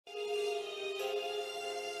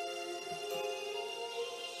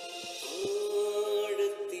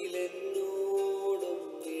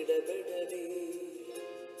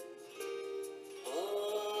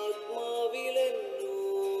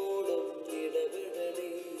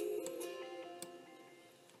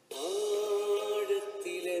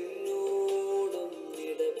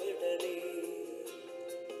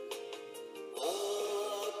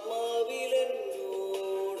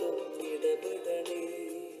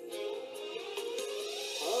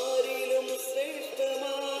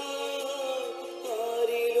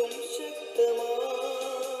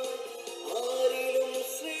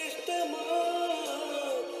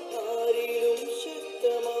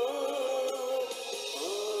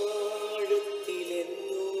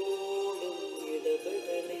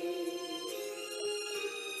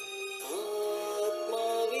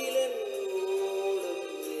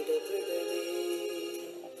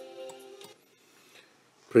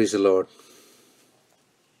Praise the Lord.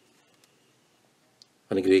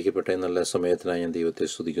 അനുഗ്രഹിക്കപ്പെട്ട നല്ല സമയത്തിനായി ഞാൻ ദൈവത്തെ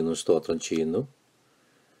സ്തുതിക്കുന്നു, സ്തോത്രം ചെയ്യുന്നു.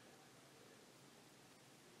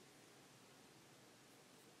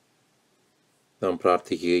 നാം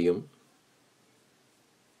പ്രാർത്ഥിക്കുകയും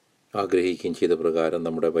ആഗ്രഹിക്കുകയും ചെയ്ത പ്രകാരം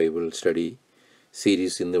നമ്മുടെ ബൈബിൾ സ്റ്റഡി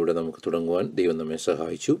സീരീസ് ഇന്നിവിടെ നമുക്ക് തുടങ്ങുവാൻ ദൈവം നമ്മെ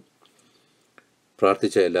സഹായിച്ചു.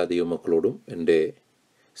 പ്രാർത്ഥിച്ച എല്ലാ ദൈവമക്കളോടും എൻ്റെ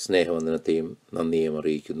സ്നേഹവന്ദനത്തെയും നന്ദിയും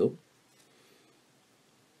അറിയിക്കുന്നു.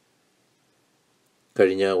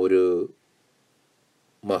 കഴിഞ്ഞ ഒരു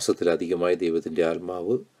മാസത്തിലധികമായി ദൈവത്തിൻ്റെ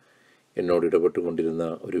ആത്മാവ് എന്നോട് ഇടപെട്ടുകൊണ്ടിരുന്ന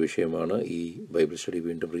ഒരു വിഷയമാണ് ഈ ബൈബിൾ സ്റ്റഡി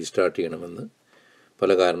വീണ്ടും റീസ്റ്റാർട്ട് ചെയ്യണമെന്ന്. പല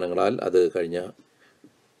കാരണങ്ങളാൽ അത് കഴിഞ്ഞ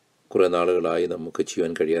കുറേ നാളുകളായി നമുക്ക്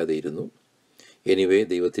ചെയ്യാൻ കഴിയാതെ ഇരുന്നു. എനിവേ,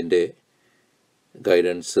 ദൈവത്തിൻ്റെ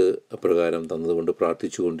ഗൈഡൻസ് അപ്രകാരം തന്നതുകൊണ്ട്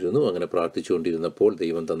പ്രാർത്ഥിച്ചുകൊണ്ടിരുന്നു. അങ്ങനെ പ്രാർത്ഥിച്ചുകൊണ്ടിരുന്നപ്പോൾ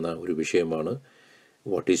ദൈവം തന്ന ഒരു വിഷയമാണ്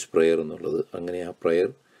വാട്ട് ഈസ് പ്രെയർ എന്നുള്ളത്. അങ്ങനെ ആ പ്രെയർ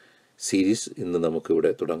സീരീസ് ഇന്ന്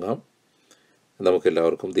നമുക്കിവിടെ തുടങ്ങാം.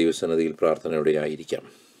 നമുക്കെല്ലാവർക്കും ദൈവസന്നിധിയിൽ പ്രാർത്ഥനയോടെ ആയിരിക്കാം.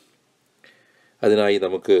 അതിനായി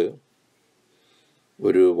നമുക്ക്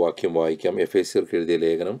ഒരു വാക്യം വായിക്കാം. എഫേസ്യർക്ക് എഴുതിയ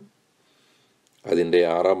ലേഖനം അതിൻ്റെ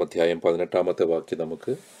 6-ാം അധ്യായം 18-ാമത്തെ വാക്യം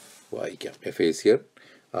നമുക്ക് വായിക്കാം. എഫേസ്യർ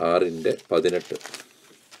 6:18.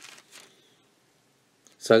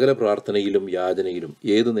 സകല പ്രാർത്ഥനയിലും യാചനയിലും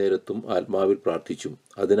ഏതു നേരത്തും ആത്മാവിൽ പ്രാർത്ഥിച്ചും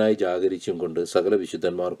അതിനായി ജാഗരിച്ചും കൊണ്ട് സകല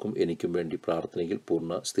വിശുദ്ധന്മാർക്കും എനിക്കും വേണ്ടി പ്രാർത്ഥനയിൽ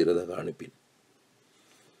പൂർണ്ണ സ്ഥിരത കാണിപ്പിൻ.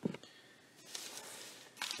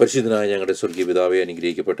 പരിശുദ്ധനായ ഞങ്ങളുടെ സ്വർഗീയ പിതാവേ,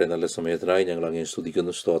 അനുഗ്രഹിക്കപ്പെട്ട നല്ല സമയത്തിനായി ഞങ്ങൾ അങ്ങേ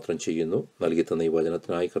സ്തുതിക്കുന്നു, സ്തോത്രം ചെയ്യുന്നു. നൽകി തന്ന ഈ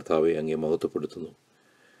വചനത്തിനായി കർത്താവെ അങ്ങേ മഹത്വപ്പെടുത്തുന്നു.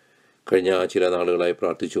 കഴിഞ്ഞ ചില നാളുകളായി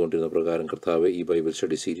പ്രാർത്ഥിച്ചുകൊണ്ടിരുന്ന പ്രകാരം കർത്താവെ ഈ ബൈബിൾ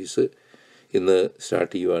സ്റ്റഡി സീരീസ് ഇന്ന്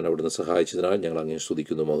സ്റ്റാർട്ട് ചെയ്യുവാൻ അവിടുന്ന് സഹായിച്ചതിനാൽ ഞങ്ങൾ അങ്ങേ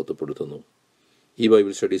സ്തുതിക്കുന്നു, മഹത്വപ്പെടുത്തുന്നു. ഈ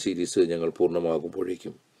ബൈബിൾ സ്റ്റഡി സീരീസ് ഞങ്ങൾ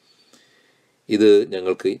പൂർണ്ണമാകുമ്പോഴേക്കും ഇത്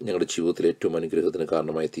ഞങ്ങൾക്ക് ഞങ്ങളുടെ ജീവിതത്തിൽ ഏറ്റവും അനുഗ്രഹത്തിന്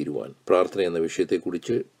കാരണമായി തീരുവാൻ, പ്രാർത്ഥന എന്ന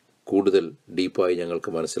വിഷയത്തെക്കുറിച്ച് കൂടുതൽ ഡീപ്പായി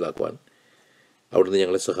ഞങ്ങൾക്ക് മനസ്സിലാക്കുവാൻ അവിടുന്ന്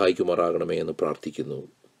ഞങ്ങളെ സഹായിക്കുമാറാകണമേ എന്ന് പ്രാർത്ഥിക്കുന്നു.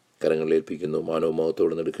 കരങ്ങളിലേൽപ്പിക്കുന്നു.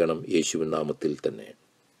 മാനവമഹത്വത്തോടെ എടുക്കണം, യേശുവിൻ നാമത്തിൽ തന്നെ.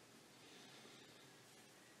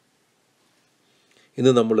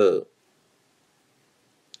 ഇന്ന് നമ്മൾ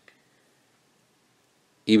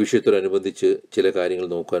ഈ വിഷയത്തോടനുബന്ധിച്ച് ചില കാര്യങ്ങൾ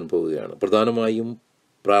നോക്കാൻ പോവുകയാണ്. പ്രധാനമായും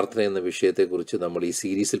പ്രാർത്ഥന എന്ന വിഷയത്തെക്കുറിച്ച് നമ്മൾ ഈ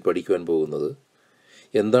സീരീസിൽ പഠിക്കുവാൻ പോകുന്നത്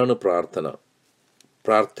എന്താണ് പ്രാർത്ഥന,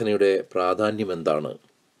 പ്രാർത്ഥനയുടെ പ്രാധാന്യം എന്താണ്,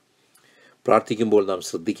 പ്രാർത്ഥിക്കുമ്പോൾ നാം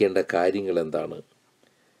ശ്രദ്ധിക്കേണ്ട കാര്യങ്ങൾ എന്താണ്,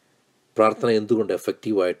 പ്രാർത്ഥന എന്തുകൊണ്ട്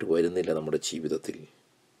എഫക്റ്റീവായിട്ട് വരുന്നില്ല നമ്മുടെ ജീവിതത്തിൽ,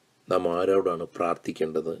 നാം ആരോടാണ്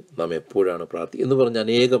പ്രാർത്ഥിക്കേണ്ടത്, നാം എപ്പോഴാണ് എന്ന് പറഞ്ഞ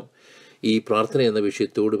അനേകം ഈ പ്രാർത്ഥന എന്ന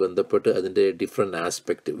വിഷയത്തോട് ബന്ധപ്പെട്ട് അതിൻ്റെ ഡിഫറെൻ്റ്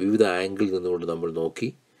ആസ്പെക്റ്റ് വിവിധ ആംഗിളിൽ നിന്നുകൊണ്ട് നമ്മൾ നോക്കി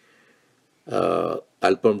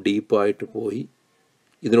അല്പം ഡീപ്പായിട്ട് പോയി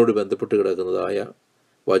ഇതിനോട് ബന്ധപ്പെട്ട് കിടക്കുന്നതായ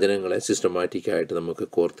വചനങ്ങളെ സിസ്റ്റമാറ്റിക്കായിട്ട് നമുക്ക്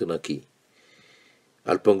കോർത്തിണക്കി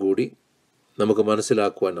അല്പം കൂടി നമുക്ക്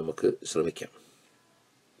മനസ്സിലാക്കുവാൻ നമുക്ക് ശ്രമിക്കാം.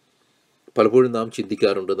 പലപ്പോഴും നാം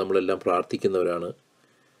ചിന്തിക്കാറുണ്ട്, നമ്മളെല്ലാം പ്രാർത്ഥിക്കുന്നവരാണ്,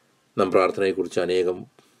 നാം പ്രാർത്ഥനയെക്കുറിച്ച് അനേകം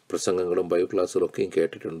പ്രസംഗങ്ങളും ബൈബിൾ ക്ലാസ്സുകളൊക്കെയും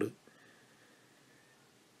കേട്ടിട്ടുണ്ട്.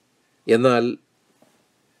 എന്നാൽ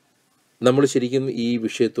നമ്മൾ ശരിക്കും ഈ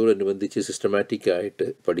വിഷയത്തോടനുബന്ധിച്ച് സിസ്റ്റമാറ്റിക്കായിട്ട്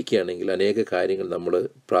പഠിക്കുകയാണെങ്കിൽ അനേക കാര്യങ്ങൾ നമ്മൾ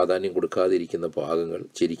പ്രാധാന്യം കൊടുക്കാതിരിക്കുന്ന ഭാഗങ്ങൾ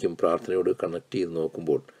ശരിക്കും പ്രാർത്ഥനയോട് കണക്ട് ചെയ്ത്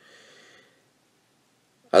നോക്കുമ്പോൾ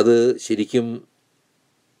അത് ശരിക്കും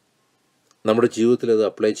നമ്മുടെ ജീവിതത്തിൽ അത്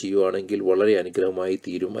അപ്ലൈ ചെയ്യുവാണെങ്കിൽ വളരെ അനുഗ്രഹമായി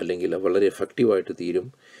തീരും, അല്ലെങ്കിൽ വളരെ എഫക്റ്റീവായിട്ട് തീരും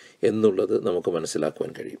എന്നുള്ളത് നമുക്ക്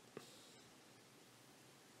മനസ്സിലാക്കുവാൻ കഴിയും.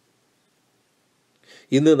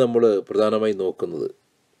 ഇന്ന് നമ്മൾ പ്രധാനമായി നോക്കുന്നത്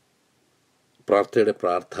പ്രാർത്ഥനയുടെ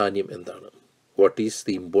പ്രാധാന്യം എന്താണ്. What is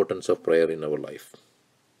the importance of prayer in our life.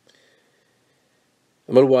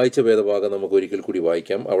 നമ്മൾ വായിച്ച വേദഭാഗം നമുക്ക് ഒരിക്കൽ കൂടി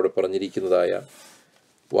വായിക്കാം. അവിടെ പറഞ്ഞിരിക്കുന്നതായ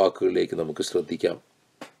വാക്കുകളിലേക്ക് നമുക്ക് ശ്രദ്ധിക്കാം.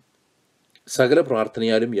 സകല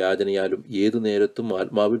പ്രാർത്ഥനയാലും യാചനയാലും ഏതു നേരത്തും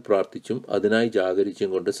ആത്മാവിൽ പ്രാർത്ഥിച്ചും അതിനായി ജാഗരിച്ചും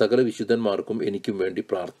കൊണ്ട് സകല വിശുദ്ധന്മാർക്കും എനിക്കും വേണ്ടി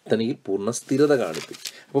പ്രാർത്ഥനയിൽ പൂർണ്ണ സ്ഥിരത കാണിക്കും.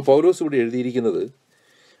 അപ്പോൾ പൗലോസ് ഇവിടെ എഴുതിയിരിക്കുന്നത്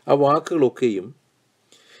ആ വാക്കുകളൊക്കെയും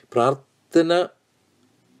പ്രാർത്ഥന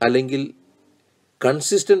അല്ലെങ്കിൽ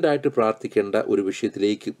കൺസിസ്റ്റൻ്റ് ആയിട്ട് പ്രാർത്ഥിക്കേണ്ട ഒരു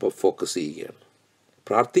വിഷയത്തിലേക്ക് ഇപ്പോൾ ഫോക്കസ് ചെയ്യുകയാണ്.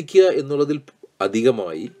 പ്രാർത്ഥിക്കുക എന്നുള്ളതിൽ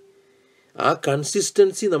അധികമായി ആ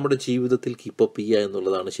കൺസിസ്റ്റൻസി നമ്മുടെ ജീവിതത്തിൽ കീപ്പപ്പ് ചെയ്യുക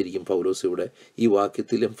എന്നുള്ളതാണ് ശരിക്കും പൗലോസ് ഇവിടെ ഈ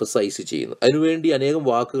വാക്യത്തിൽ എംഫസൈസ് ചെയ്യുന്നത്. അതിനുവേണ്ടി അനേകം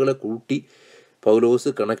വാക്കുകളെ കൂട്ടി പൗലോസ്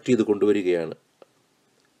കണക്ട് ചെയ്ത് കൊണ്ടുവരികയാണ്.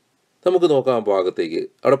 നമുക്ക് നോക്കാം ഭാഗത്തേക്ക്.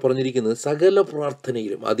 അവിടെ പറഞ്ഞിരിക്കുന്നത് സകല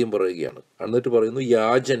പ്രാർത്ഥനയിലും ആദ്യം പറയുകയാണ്, എന്നിട്ട് പറയുന്നു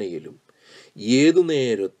യാചനയിലും ഏതു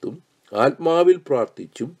നേരത്തും ആത്മാവിൽ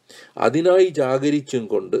പ്രാർത്ഥിച്ചും അതിനായി ജാഗരിച്ചും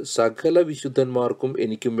കൊണ്ട് സകല വിശുദ്ധന്മാർക്കും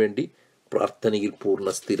എനിക്കും വേണ്ടി പ്രാർത്ഥനയിൽ പൂർണ്ണ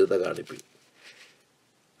സ്ഥിരത കാണിപ്പിക്കും.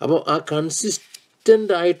 അപ്പോൾ ആ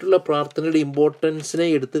കൺസിസ്റ്റൻ്റ് ആയിട്ടുള്ള പ്രാർത്ഥനയുടെ ഇമ്പോർട്ടൻസിനെ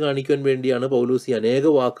എടുത്തു കാണിക്കുവാൻ വേണ്ടിയാണ് പൗലോസ് ഈ അനേക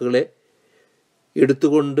വാക്കുകളെ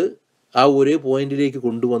എടുത്തുകൊണ്ട് ആ ഒരേ പോയിന്റിലേക്ക്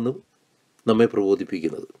കൊണ്ടുവന്ന് നമ്മെ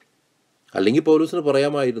പ്രബോധിപ്പിക്കുന്നത്. അല്ലെങ്കിൽ പൗലോസിന്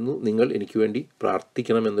പറയാമായിരുന്നു, നിങ്ങൾ എനിക്ക് വേണ്ടി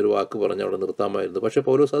പ്രാർത്ഥിക്കണം എന്നൊരു വാക്ക് പറഞ്ഞ് അവിടെ നിർത്താമായിരുന്നു. പക്ഷേ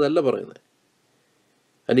പൗലോസ് അതല്ല പറയുന്നത്.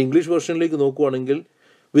 അതിൻ്റെ ഇംഗ്ലീഷ് വെർഷനിലേക്ക് നോക്കുവാണെങ്കിൽ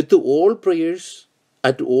with all prayers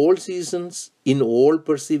at all seasons in all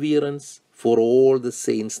perseverance for all the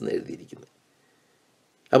saints എന്ന് എഴുതിയിരിക്കുന്നത്.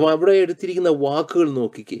 അപ്പോൾ അവിടെ എടുത്തിരിക്കുന്ന വാക്കുകൾ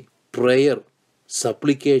നോക്കിക്കേ. പ്രേയർ,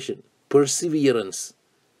 സപ്ലിക്കേഷൻ, പെർസിവിയറൻസ്,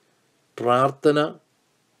 പ്രാർത്ഥന,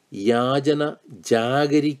 യാചന,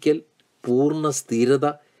 ജാഗരിക്കൽ, പൂർണ്ണ സ്ഥിരത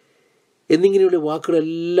എന്നിങ്ങനെയുള്ള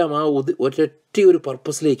വാക്കുകളെല്ലാം ആ ഒരൊറ്റ ഒരു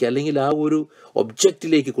പർപ്പസിലേക്ക് അല്ലെങ്കിൽ ആ ഒരു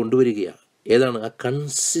ഒബ്ജക്റ്റിലേക്ക് കൊണ്ടുവരികയാണ്. ഏതാണ്? ആ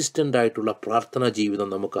കൺസിസ്റ്റൻ്റ് ആയിട്ടുള്ള പ്രാർത്ഥനാ ജീവിതം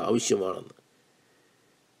നമുക്ക് ആവശ്യമാണെന്ന്.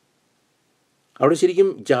 അവിടെ ശരിക്കും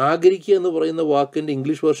ജാഗരിക്കുക എന്ന് പറയുന്ന വാക്കിൻ്റെ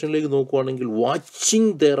ഇംഗ്ലീഷ് വെർഷനിലേക്ക് നോക്കുവാണെങ്കിൽ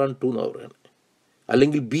വാച്ചിങ് ദെയർ അൺ ടു എന്ന് പറയുന്നത്,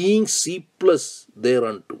 അല്ലെങ്കിൽ being sleepless there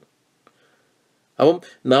un to. അപ്പം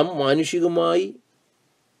നാം മാനുഷികമായി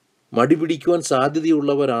മടി പിടിക്കുവാൻ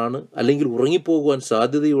സാധ്യതയുള്ളവരാണ്, അല്ലെങ്കിൽ ഉറങ്ങിപ്പോകുവാൻ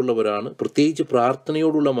സാധ്യതയുള്ളവരാണ്. പ്രത്യേകിച്ച്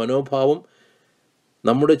പ്രാർത്ഥനയോടുള്ള മനോഭാവം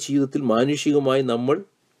നമ്മുടെ ജീവിതത്തിൽ മാനുഷികമായി നമ്മൾ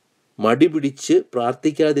മടി പിടിച്ച്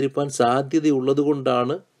പ്രാർത്ഥിക്കാതിരിക്കാൻ സാധ്യതയുള്ളത്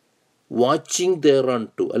കൊണ്ടാണ് വാച്ചിങ് ദെയർ അൺ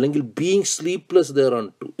ടു അല്ലെങ്കിൽ being sleepless there un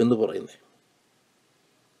to എന്ന് പറയുന്നത്.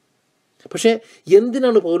 പക്ഷേ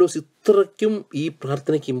എന്തിനാണ് പൗലോസ് ഇത്രയ്ക്കും ഈ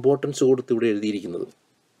പ്രാർത്ഥനയ്ക്ക് ഇമ്പോർട്ടൻസ് കൊടുത്ത് ഇവിടെ എഴുതിയിരിക്കുന്നത്?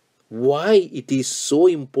 Why it is so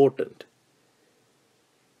important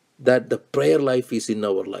that the prayer life is in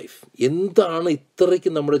our life? എന്താണ് ഇത്രയ്ക്ക്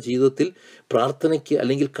നമ്മുടെ ജീവിതത്തിൽ പ്രാർത്ഥനയ്ക്ക്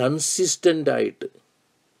അല്ലെങ്കിൽ കൺസിസ്റ്റൻ്റ് ആയിട്ട്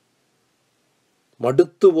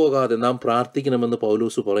മടുത്തു പോകാതെ നാം പ്രാർത്ഥിക്കണമെന്ന്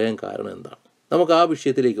പൗലോസ് പറയാൻ കാരണം എന്താണ്? നമുക്ക് ആ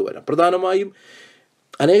വിഷയത്തിലേക്ക് വരാം. പ്രധാനമായും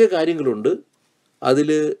അനേക കാര്യങ്ങളുണ്ട്.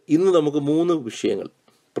 അതിൽ ഇന്ന് നമുക്ക് 3 വിഷയങ്ങൾ,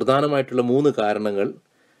 പ്രധാനമായിട്ടുള്ള 3 കാരണങ്ങൾ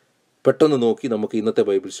പെട്ടെന്ന് നോക്കി നമുക്ക് ഇന്നത്തെ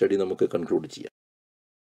ബൈബിൾ സ്റ്റഡി നമുക്ക് കൺക്ലൂഡ് ചെയ്യാം.